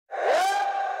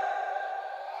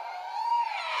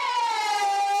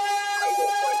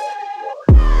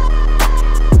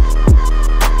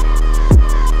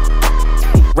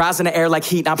Eyes in the air like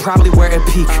heat, I'm probably where it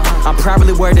peak. I'm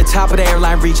probably where the top of the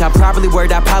airline reach. I'm probably where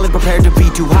that pilot prepared to be.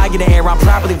 Too high in the air, I'm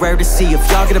probably rare to see.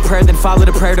 If y'all get a prayer, then follow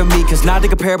the prayer to me. Cause not to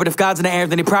compare, but if God's in the air,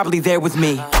 then he probably there with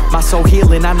me. My soul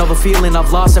healing, I know the feeling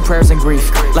of loss and prayers and grief.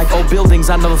 Like old buildings,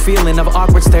 I know the feeling of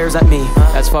awkward stares at me.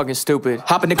 That's fucking stupid.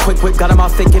 Hop in the quick whip, got them all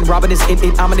thinking. Robin is in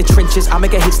it, I'm in the trenches. I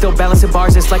make a hit, still balancing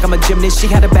bars, it's like I'm a gymnast. She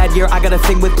had a bad year, I got a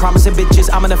thing with promising bitches.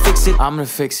 I'm gonna fix it, I'm gonna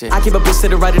fix it. I keep a bitch to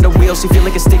the right of the wheel, she feel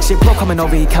like a stick shit. Bro coming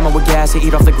over, he coming with gas, he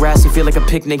eat off the grass, he feel like a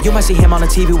picnic. You might see him on the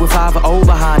TV with 5-0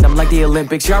 behind him, like the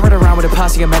Olympics. Y'all run around with a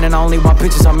posse of men and I only want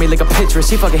pictures on me like a picture.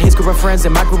 She fucking his group of friends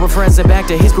and my group of friends and back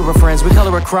to his group of friends. We call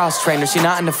her a cross trainer, she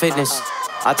not into fitness.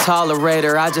 I tolerate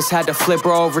her, I just had to flip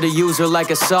her over to use her like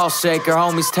a salt shaker.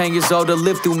 Homie's 10 years old to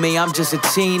live through me, I'm just a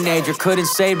teenager. Couldn't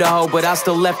save the hoe, but I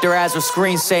still left her as her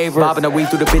screensaver. Bobbing a weed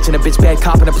through the bitch and a bitch bad,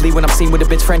 copping a plea when I'm seen with a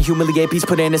bitch friend. Humiliate beats,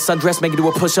 put her in a sundress, make her do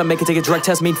a push-up, make her take a drug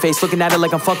test, mean face. Looking at her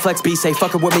like I'm fuck flex, be safe,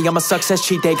 fucking with me, I'm a success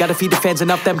cheat day. Gotta feed the fans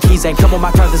enough, them keys ain't come on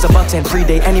my card, there's a $110 free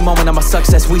day. Any moment I'm a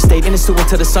success, we stayed in the stew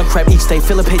until the sun crept each day.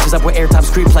 Filling pages up with airtime,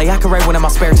 screenplay, I can write one in my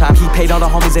spare time. He paid all the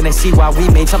homies and they see why we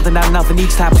made something out of nothing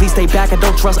each time. Please stay back, I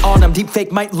don't trust all them. Deep fake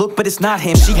might look, but it's not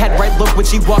him. She had right look when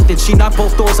she walked in. She knocked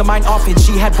both doors of mine off it.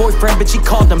 She had boyfriend, but she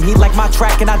called him. He liked my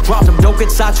track and I dropped him. Don't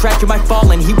get sidetracked, you might fall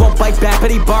in. He won't bite back,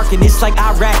 but he barking. It's like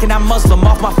Iraq and I'm Muslim.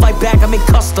 Off my flight back, I'm in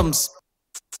customs.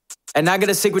 And I got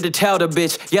a secret to tell the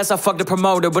bitch. Yes, I fucked the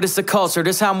promoter, but it's the culture.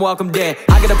 This how I'm welcomed in.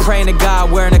 I got a praying to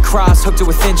God wearing a cross, hooked to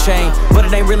a thin chain. But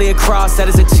it ain't really a cross, that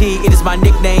is a T, it is my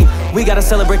nickname. We gotta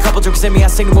celebrate, couple drinks in me, I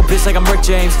sing to a bitch like I'm Rick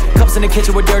James. Cups in the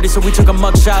kitchen were dirty, so we took a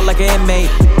mugshot like an inmate.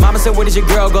 Mama said, where did your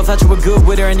girl go? Thought you were good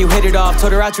with her and you hit it off.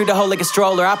 Told her I treat the hoe like a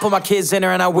stroller. I put my kids in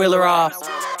her and I wheel her off.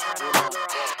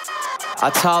 I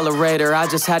tolerate her, I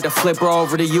just had to flip her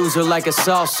over to use her like a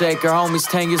salt shaker. Homie's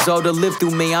 10 years old to live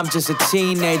through me, I'm just a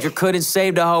teenager. Couldn't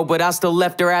save the hoe, but I still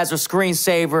left her as her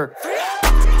screensaver.